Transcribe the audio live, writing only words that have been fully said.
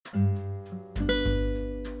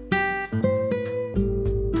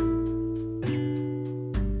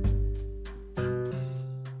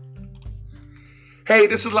Hey,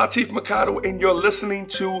 this is Latif Mercado, and you're listening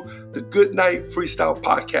to the Good Night Freestyle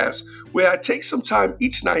Podcast, where I take some time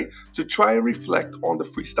each night to try and reflect on the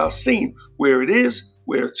freestyle scene, where it is,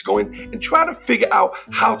 where it's going, and try to figure out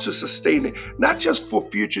how to sustain it, not just for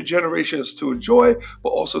future generations to enjoy, but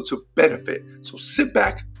also to benefit. So sit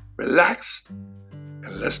back, relax,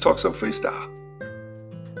 and let's talk some freestyle.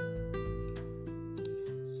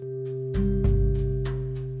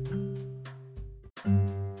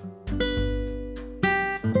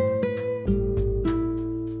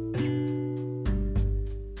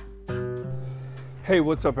 Hey,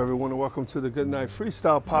 what's up, everyone, and welcome to the Good Night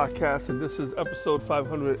Freestyle Podcast, and this is episode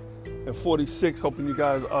 546. Hoping you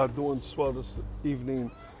guys are doing swell this evening.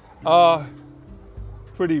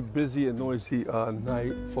 Pretty busy and noisy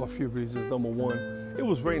night for a few reasons. Number one, it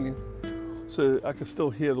was raining, so I could still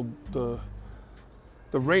hear the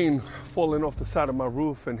rain falling off the side of my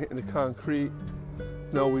roof and hitting the concrete.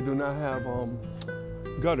 No, we do not have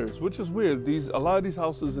gutters, which is weird. A lot of these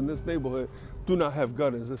houses in this neighborhood do not have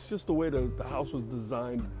gutters. It's just the way the house was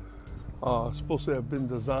designed. Supposed to have been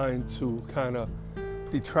designed to kind of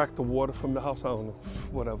detract the water from the house. I don't know,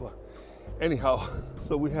 whatever. Anyhow,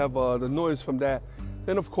 so we have the noise from that.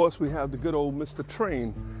 Then, of course, we have the good old Mr.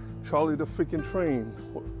 Train, Charlie the freaking Train,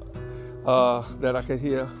 that I can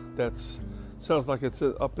hear. That sounds like it's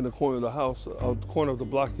up in the corner of the house, the corner of the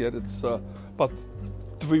block yet. It's about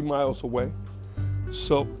 3 miles away.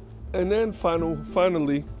 So, and then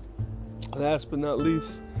finally, last but not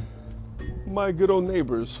least, my good old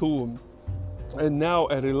neighbors who, and now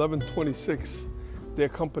at 11:26, their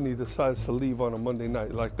company decides to leave on a Monday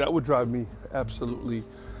night. Like, that would drive me absolutely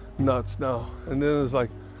nuts now. And then there's like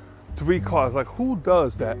 3 cars. Like, who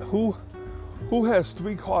does that? Who has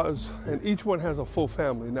 3 cars and each one has a full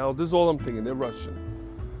family? Now, this is all I'm thinking. They're Russian.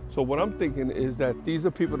 So what I'm thinking is that these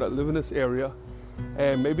are people that live in this area,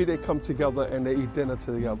 and maybe they come together and they eat dinner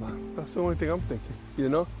together. That's the only thing I'm thinking, you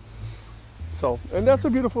know? So, and that's a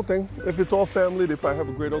beautiful thing. If it's all family, they probably have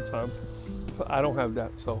a great old time. But I don't have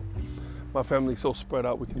that, so my family's so spread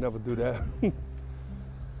out, we can never do that.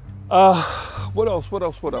 What else?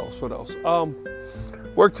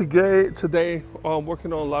 Work today,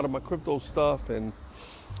 working on a lot of my crypto stuff, and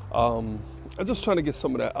I'm just trying to get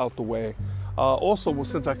some of that out the way. Also,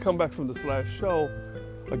 since I come back from this last show,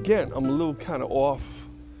 again, I'm a little kind of off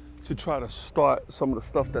to try to start some of the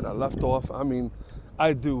stuff that I left off. I mean,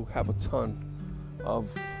 I do have a ton of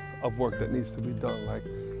work that needs to be done, like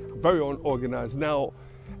very unorganized now.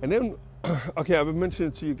 And then, okay, I've been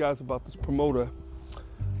mentioning to you guys about this promoter.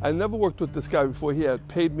 I never worked with this guy before. He had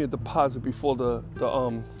paid me a deposit before the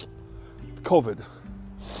COVID.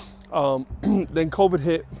 Then COVID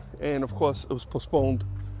hit, and of course it was postponed.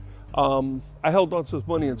 I held on to his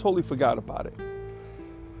money and totally forgot about it.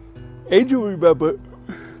 Angel remembered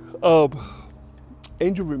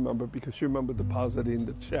because she remembered depositing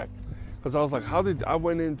the check. Because I was like, I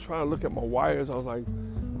went in trying to look at my wires. I was like,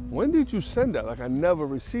 when did you send that? Like, I never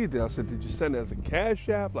received it. I said, did you send it as a cash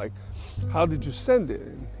app? Like, how did you send it?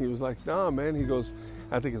 And he was like, nah, man. He goes,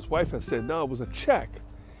 I think his wife had said, no, it was a check.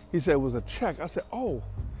 He said, it was a check. I said, oh.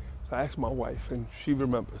 So I asked my wife, and she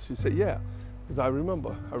remembers. She said, yeah, because I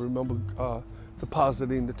remember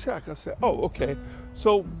depositing the check. I said, oh, okay.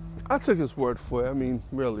 So I took his word for it. I mean,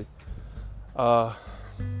 really.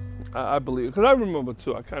 I believe it, because I remember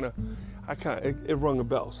too. It rung a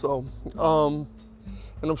bell. So,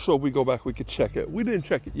 and I'm sure we go back, we could check it. We didn't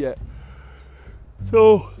check it yet.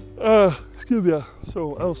 So, excuse me.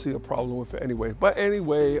 So I don't see a problem with it anyway. But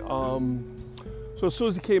anyway, so as soon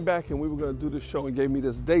as he came back and we were going to do this show and gave me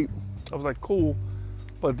this date, I was like, cool,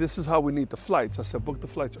 but this is how we need the flights. I said, book the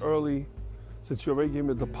flights early. Since you already gave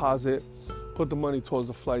me a deposit, put the money towards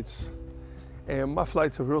the flights. And my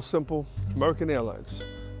flights are real simple. American Airlines,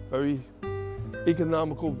 very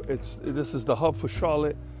economical. This is the hub for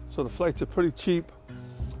Charlotte, so the flights are pretty cheap.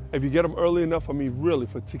 If you get them early enough, I mean, really,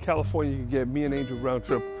 to California, you can get me and Angel round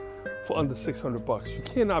trip for under $600. You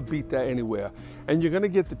cannot beat that anywhere. And you're gonna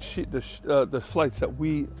get the flights that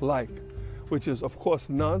we like, which is, of course,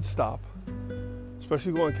 nonstop.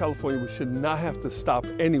 Especially going to California, we should not have to stop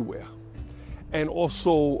anywhere. And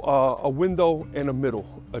also a window and a middle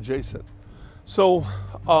adjacent. So,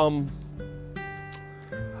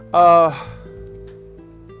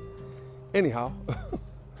 anyhow,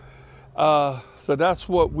 so that's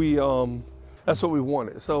what we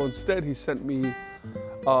wanted. So instead, he sent me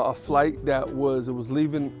a flight that was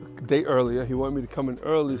leaving a day earlier. He wanted me to come in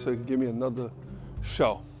early so he could give me another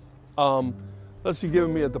show. Unless you're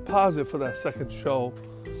giving me a deposit for that second show,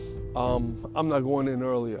 I'm not going in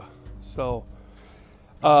earlier. So,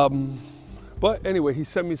 but anyway, he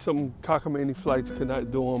sent me some cockamamie flights, could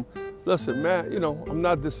not do them. listen, man, I'm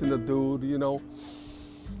not dissing the dude,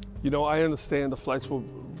 I understand the flights were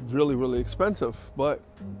really, really expensive, but,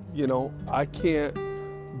 I can't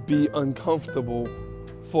be uncomfortable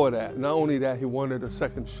for that. Not only that, he wanted a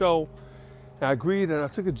second show, and I agreed, and I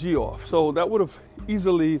took a G off. So that would have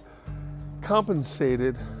easily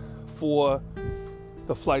compensated for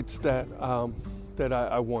the flights that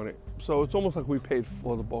I wanted. So it's almost like we paid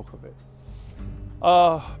for the bulk of it.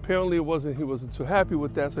 Apparently he wasn't too happy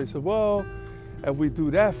with that. So he said, well, if we do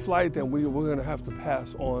that flight, then we're going to have to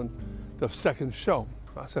pass on the second show.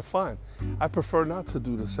 I said, fine. I prefer not to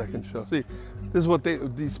do the second show. See, this is what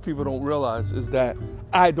these people don't realize, is that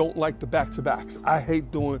I don't like the back-to-backs. I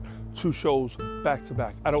hate doing 2 shows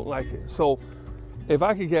back-to-back. I don't like it. So if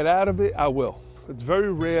I could get out of it, I will. It's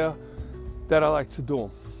very rare that I like to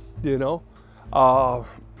do them,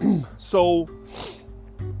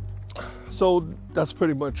 So that's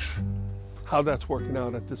pretty much how that's working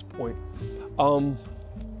out at this point.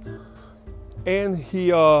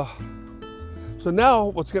 So now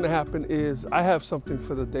what's going to happen is I have something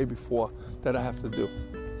for the day before that I have to do.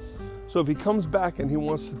 So if he comes back and he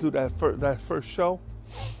wants to do that first show,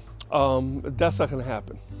 that's not going to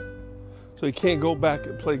happen. So he can't go back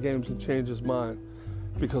and play games and change his mind,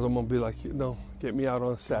 because I'm going to be like, get me out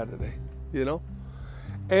on Saturday,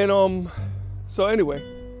 And so anyway,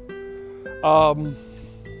 so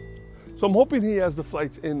I'm hoping he has the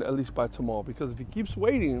flights in at least by tomorrow, because if he keeps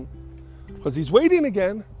waiting, because he's waiting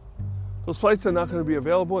again, those flights are not going to be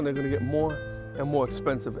available, and they're going to get more and more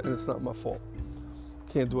expensive, and it's not my fault.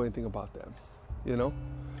 Can't do anything about that,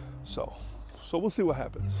 So we'll see what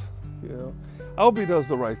happens, I hope he does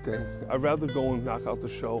the right thing. I'd rather go and knock out the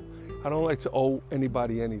show. I don't like to owe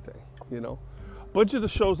anybody anything, A bunch of the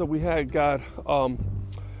shows that we had are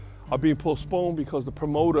being postponed because the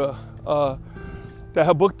promoter that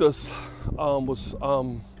had booked us lives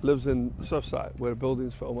in Surfside, where the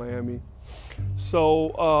building's for Miami.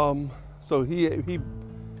 So he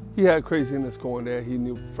had craziness going there. He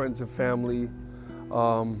knew friends and family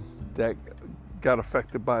that got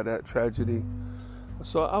affected by that tragedy.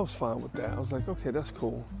 So I was fine with that. I was like, okay, that's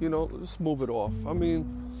cool. Just move it off. I mean,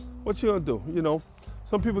 what you gonna do?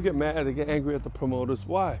 Some people get mad, they get angry at the promoters.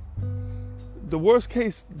 Why? The worst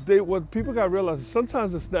case, what people got to realize is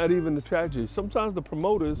sometimes it's not even the tragedy. Sometimes the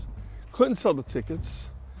promoters couldn't sell the tickets.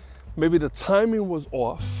 Maybe the timing was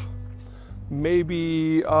off.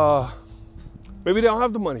 Maybe they don't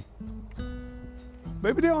have the money.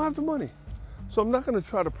 So I'm not going to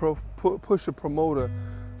try to push a promoter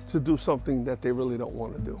to do something that they really don't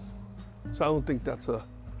want to do. So I don't think that's a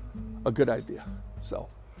good idea. So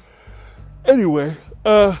anyway,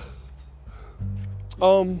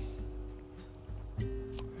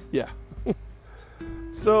 yeah.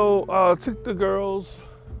 So took the girls,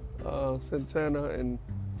 Santana and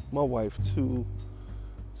my wife, to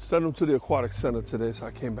send them to the aquatic center today. So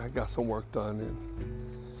I came back, got some work done,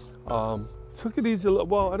 and took it easy.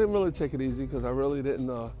 Well, I didn't really take it easy because I really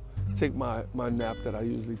didn't take my nap that I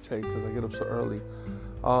usually take because I get up so early.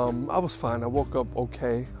 I was fine. I woke up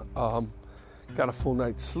okay. Got a full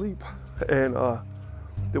night's sleep and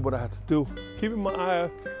did what I had to do. Keeping my eye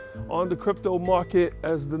on the crypto market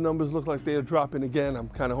as the numbers look like they are dropping again. I'm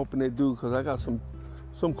kind of hoping they do because I got some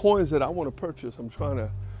coins that I want to purchase. I'm trying to,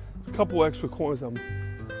 a couple extra coins. I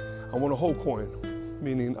want a whole coin,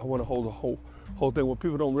 meaning I want to hold the whole thing. What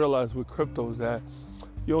people don't realize with crypto is that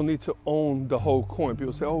you don't need to own the whole coin.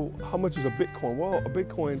 People say, oh, how much is a Bitcoin? Well, a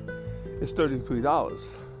Bitcoin is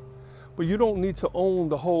 $33. But you don't need to own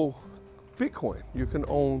the whole Bitcoin. You can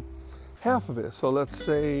own half of it. So let's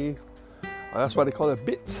say, that's why they call it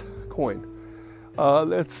Bitcoin.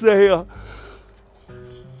 Let's say,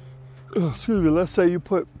 let's say you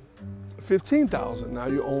put 15,000. Now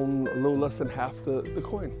you own a little less than half the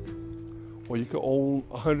coin. Or you can own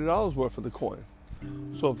 $100 worth of the coin.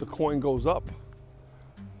 So if the coin goes up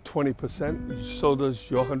 20%, so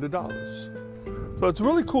does your $100. So it's a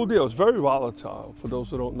really cool deal. It's very volatile. For those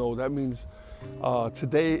who don't know, that means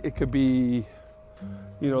today it could be,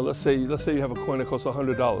 let's say you have a coin that costs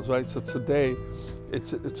 $100, right? So today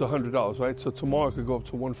it's $100, right? So tomorrow it could go up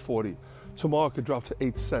to $140. Tomorrow it could drop to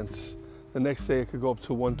 8 cents. The next day it could go up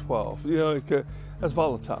to $112. That's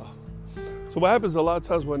volatile. So what happens a lot of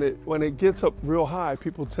times when it gets up real high,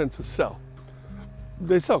 people tend to sell.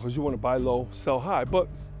 They sell because you want to buy low, sell high. But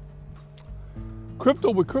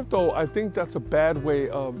with crypto, I think that's a bad way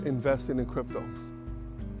of investing in crypto.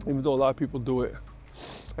 Even though a lot of people do it.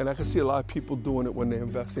 And I can see a lot of people doing it when they're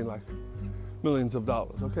investing like millions of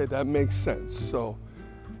dollars. Okay, that makes sense. So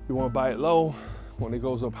you want to buy it low. When it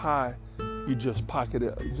goes up high, you just pocket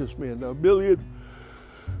it. You just made $1 million.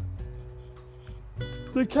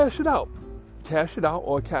 Then cash it out. Cash it out,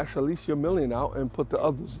 or cash at least your $1 million out and put the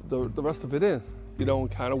rest of it in,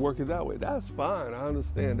 and kind of work it that way. That's fine. I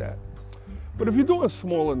understand that. But if you're doing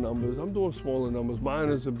smaller numbers, I'm doing smaller numbers. Mine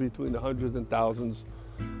is in between the hundreds and thousands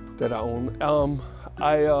that I own.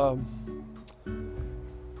 I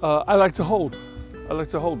like to hold. I like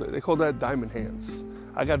to hold it. They call that diamond hands.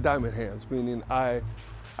 I got diamond hands, meaning I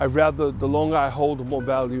rather, the longer I hold, the more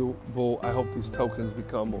valuable I hope these tokens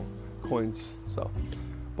become, or coins. So,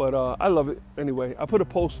 but I love it anyway. I put a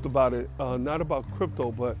post about it, not about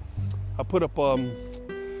crypto, but I put up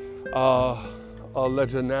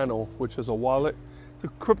Ledger Nano, which is a wallet. It's a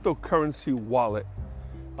cryptocurrency wallet.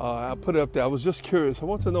 I put it up there. I was just curious. I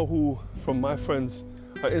want to know who from my friends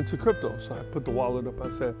are into crypto. So I put the wallet up.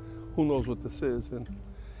 I said, who knows what this is? And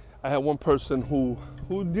I had one person who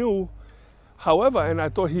knew, however, and I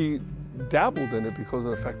thought he dabbled in it because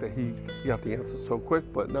of the fact that he got the answer so quick,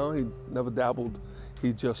 but no, he never dabbled.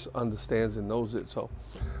 He just understands and knows it. So,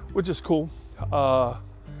 which is cool.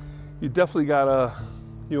 You definitely gotta,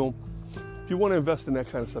 if you want to invest in that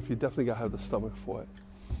kind of stuff, you definitely gotta have the stomach for it,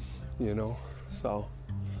 So,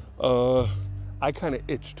 I kind of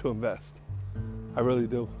itch to invest. I really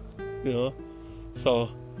do, So,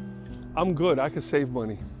 I'm good. I can save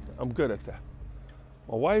money. I'm good at that.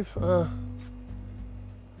 My wife, I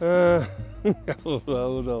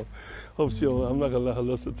don't know. Hope I'm not gonna let her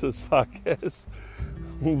listen to this podcast.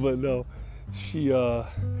 But no,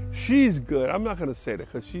 she's good. I'm not gonna say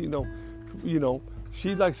that because she,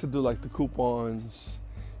 she likes to do like the coupons.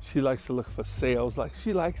 She likes to look for sales. Like,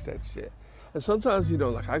 she likes that shit. And sometimes,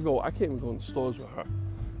 like I can't even go in the stores with her.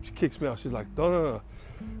 She kicks me out. She's like, no.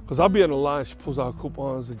 Because I'll be on the line. She pulls out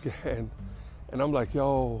coupons again. And I'm like,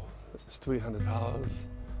 yo, it's $300.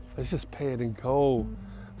 Let's just pay it and go.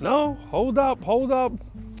 No, hold up. And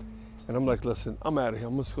I'm like, listen, I'm out of here.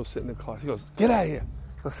 I'm just going to sit in the car. She goes, get out of here.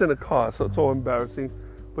 I sit in the car. So it's all embarrassing.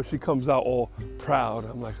 But she comes out all proud.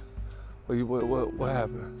 I'm like, what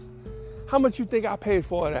happened? How much you think I paid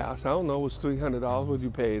for it? I said, I don't know. It was $300. What you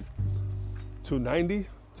paid? $290?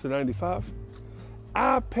 $295?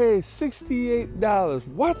 I paid $68.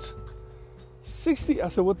 What? 60? I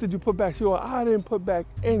said, what did you put back? She goes, I didn't put back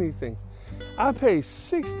anything. I paid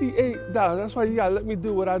 $68. That's why you gotta let me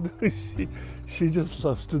do what I do. She just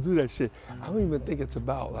loves to do that shit. I don't even think it's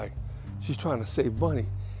about like she's trying to save money.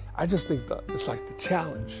 I just think that it's like the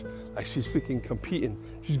challenge. Like she's freaking competing.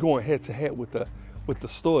 She's going head to head with the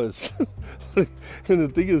stores. And the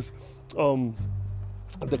thing is,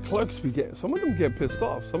 the clerks some of them get pissed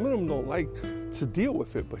off. Some of them don't like to deal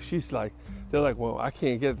with it. But they're like, well, I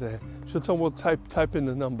can't get that. She'll tell them, well, type in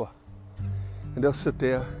the number. And they'll sit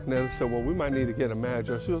there and they'll say, well, we might need to get a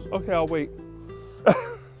manager. She goes, okay, I'll wait.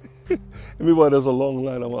 And meanwhile, there's a long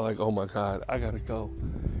line. I'm like, oh my God, I gotta go.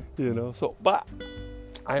 So, but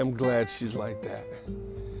I am glad she's like that.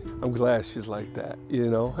 I'm glad she's like that,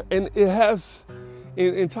 And it has,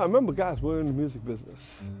 in time, remember guys, we're in the music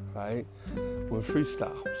business, right? We're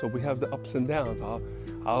freestyle. So we have the ups and downs. Our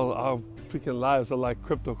freaking lives are like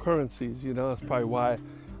cryptocurrencies, That's probably why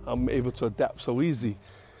I'm able to adapt so easy.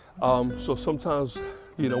 So sometimes,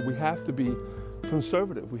 we have to be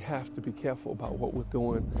conservative. We have to be careful about what we're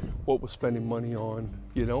doing, what we're spending money on,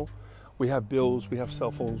 We have bills, we have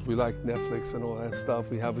cell phones, we like Netflix and all that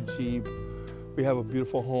stuff. We have a Jeep, we have a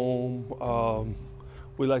beautiful home.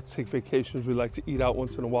 We like to take vacations. We like to eat out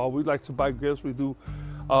once in a while. We like to buy gifts. We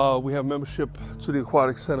have membership to the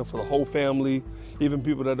aquatic center for the whole family, even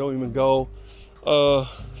people that don't even go.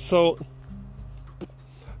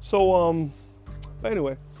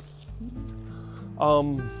 Anyway,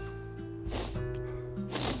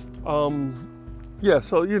 yeah,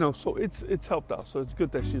 so it's helped out. So it's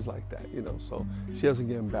good that she's like that, so she doesn't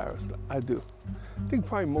get embarrassed. I do. I think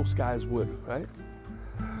probably most guys would, right?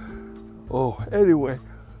 Oh, anyway,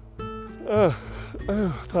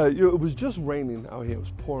 it was just raining out here. It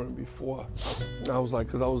was pouring before. I was like,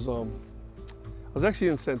 because I was actually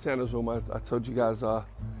in Santana's room. I told you guys,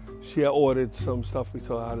 she had ordered some stuff. We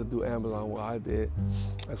told her how to do Amazon. Well, I did.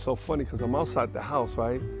 It's so funny because I'm outside the house,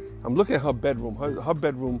 right? I'm looking at her bedroom. Her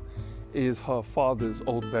bedroom is her father's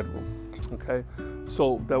old bedroom, okay?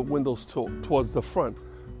 So that window's towards the front.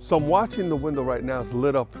 So I'm watching the window right now. It's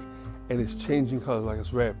lit up and it's changing colors, like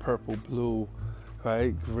it's red, purple, blue,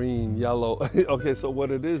 right? Green, yellow. Okay, so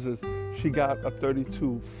what it is she got a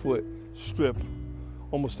 32-foot strip,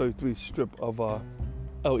 almost 33 strip of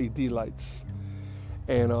LED lights.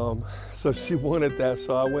 And so she wanted that.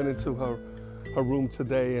 So I went into her room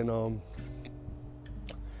today and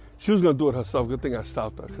she was going to do it herself. Good thing I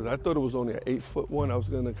stopped her because I thought it was only an 8-foot one. I was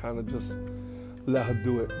going to kind of just let her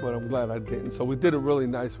do it, but I'm glad I didn't. So we did it really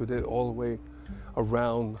nice. We did it all the way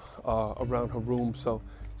around her room. So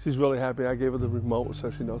she's really happy. I gave her the remote so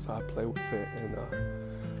she knows how to play with it, and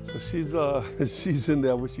so she's in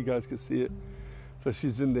there. I wish you guys could see it. So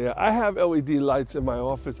she's in there. I have LED lights in my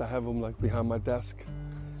office. I have them like behind my desk,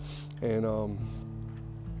 and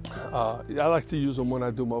I like to use them when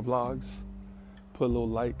I do my vlogs. Put a little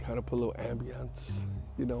light, kind of put a little ambience,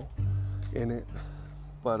 in it.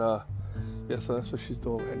 But yeah, so that's what she's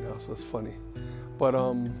doing right now. So it's funny. But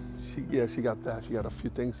she got that. She got a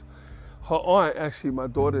few things. Her aunt, actually, my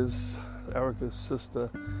daughter's, Erica's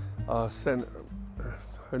sister, sent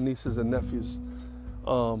her nieces and nephews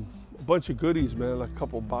a bunch of goodies, man, like a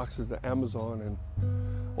couple of boxes to Amazon and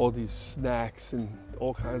all these snacks and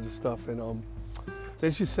all kinds of stuff. And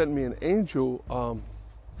then she sent me an angel,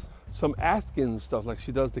 some Atkins stuff, like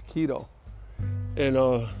she does the keto. And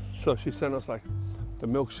so she sent us like the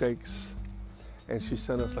milkshakes, and she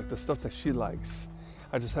sent us like the stuff that she likes.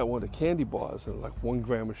 I just had one of the candy bars and like 1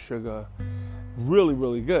 gram of sugar. Really,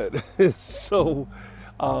 really good. So,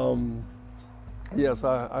 yes,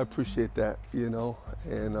 I appreciate that, and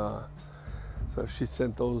so she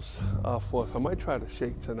sent those for us. I might try the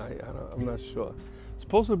shake tonight. I'm not sure. It's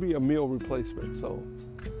supposed to be a meal replacement, so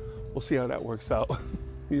we'll see how that works out,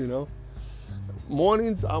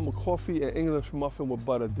 Mornings, I'm a coffee and English muffin with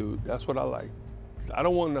butter, dude. That's what I like. I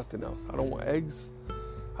don't want nothing else. I don't want eggs.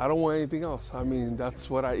 I don't want anything else. I mean, that's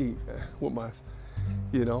what I eat with my,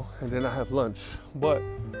 and then I have lunch. But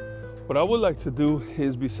what I would like to do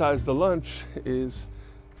is, besides the lunch, is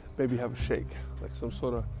maybe have a shake, like some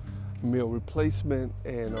sort of meal replacement,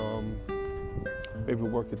 and maybe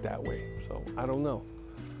work it that way. So I don't know.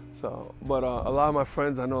 So, but a lot of my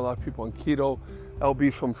friends, I know a lot of people on keto.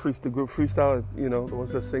 LB from the group Freestyle, the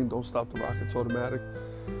ones that sing "Don't Stop the Rock, It's Automatic."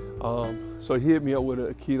 So he hit me up with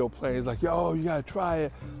a keto plan. He's like, yo, you gotta try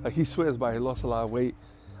it. Like, he swears by it. He lost a lot of weight.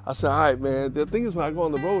 I said, all right, man. The thing is, when I go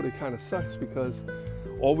on the road, it kind of sucks because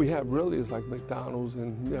all we have really is like McDonald's,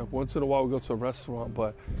 and once in a while we go to a restaurant.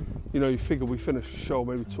 But you figure we finish the show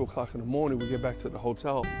maybe 2 o'clock in the morning. We get back to the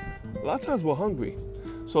hotel. A lot of times we're hungry.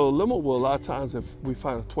 So limo will, a lot of times, if we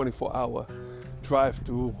find a 24-hour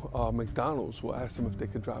drive-through McDonald's, we'll ask them if they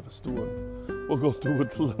could drive us through it. We'll go through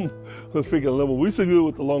with the limo. We'll figure a limo. We used to do it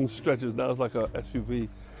with the long stretches. Now it's like a SUV.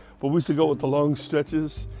 But we used to go with the long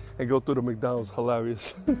stretches and go through the McDonald's.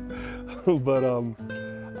 Hilarious.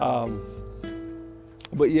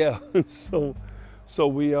 But yeah, so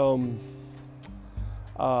we so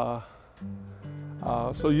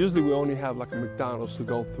usually we only have like a McDonald's to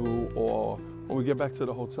go through, or when we get back to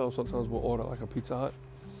the hotel, sometimes we'll order like a Pizza Hut.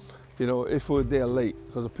 If we're there late,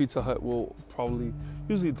 because a Pizza Hut will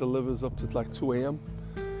usually delivers up to like 2 a.m.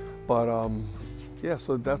 But yeah,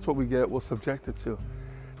 so that's what we're subjected to.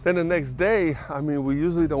 Then the next day, we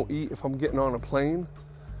usually don't eat if I'm getting on a plane.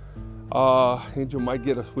 Angel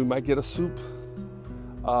we might get a soup.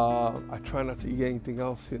 I try not to eat anything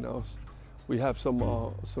else, We have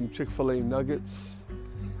some Chick-fil-A nuggets.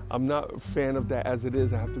 I'm not a fan of that as it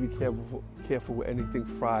is. I have to be careful with anything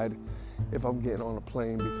fried if I'm getting on a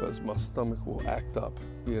plane, because my stomach will act up,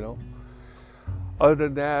 Other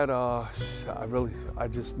than that, I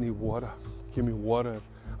just need water. Give me water.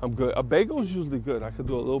 I'm good. A bagel is usually good. I could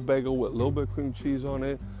do a little bagel with a little bit of cream cheese on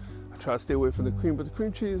it. I try to stay away from the cream, but the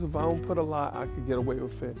cream cheese, if I don't put a lot, I could get away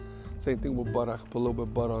with it. Same thing with butter. I could put a little bit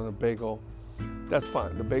of butter on a bagel. That's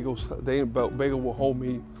fine. The bagel will hold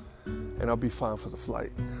me, and I'll be fine for the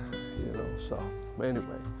flight. So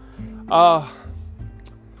anyway.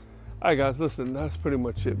 All right, guys, listen, that's pretty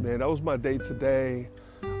much it, man. That was my day today.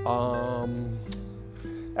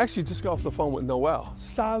 Actually, just got off the phone with Noel.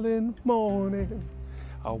 Silent morning,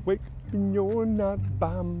 I wake up and you're not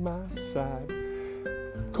by my side.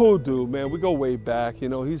 Cool dude, man. We go way back.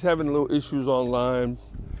 He's having little issues online.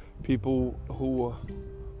 People who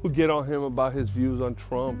get on him about his views on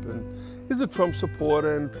Trump, and he's a Trump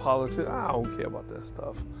supporter and politics. I don't care about that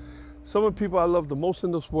stuff. Some of the people I love the most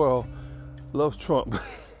in this world love Trump.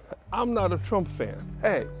 I'm not a Trump fan.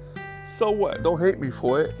 Hey, so what? Don't hate me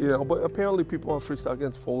for it, But apparently people on Freestyle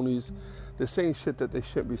Against Phonies, they're saying shit that they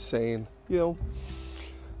shouldn't be saying, Yeah,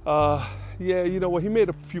 he made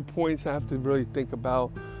a few points I have to really think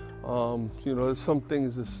about. There's some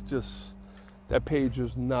things it's just that page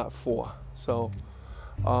is not for. So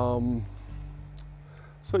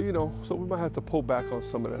we might have to pull back on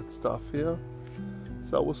some of that stuff,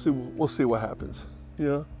 So we'll see what happens,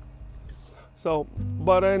 So,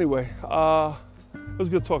 but anyway, it was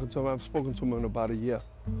good talking to him. I've spoken to him in about a year,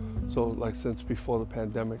 so like since before the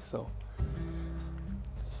pandemic. So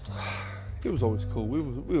he was always cool.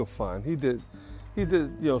 We were fine. He did,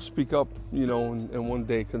 speak up, and one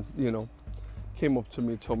day, came up to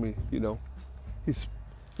me and told me,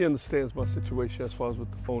 he understands my situation as far as with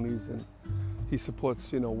the phonies, and he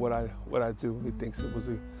supports, what I do. He thinks it was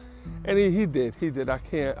and he did. I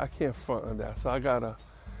can't front on that. So I gotta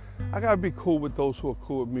be cool with those who are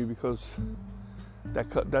cool with me, because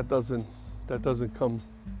that doesn't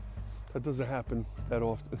happen that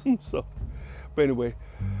often. So, but anyway,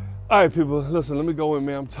 all right, people, listen, let me go in,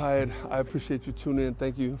 man. I'm tired. I appreciate you tuning in.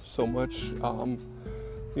 Thank you so much.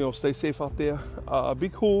 Stay safe out there. Be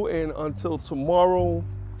cool, and until tomorrow,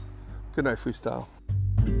 good night, freestyle.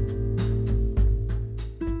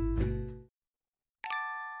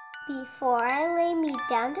 Before I lay me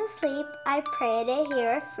down to sleep, I pray to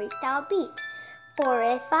hear a freestyle beat. For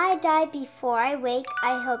if I die before I wake,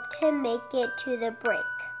 I hope to make it to the break.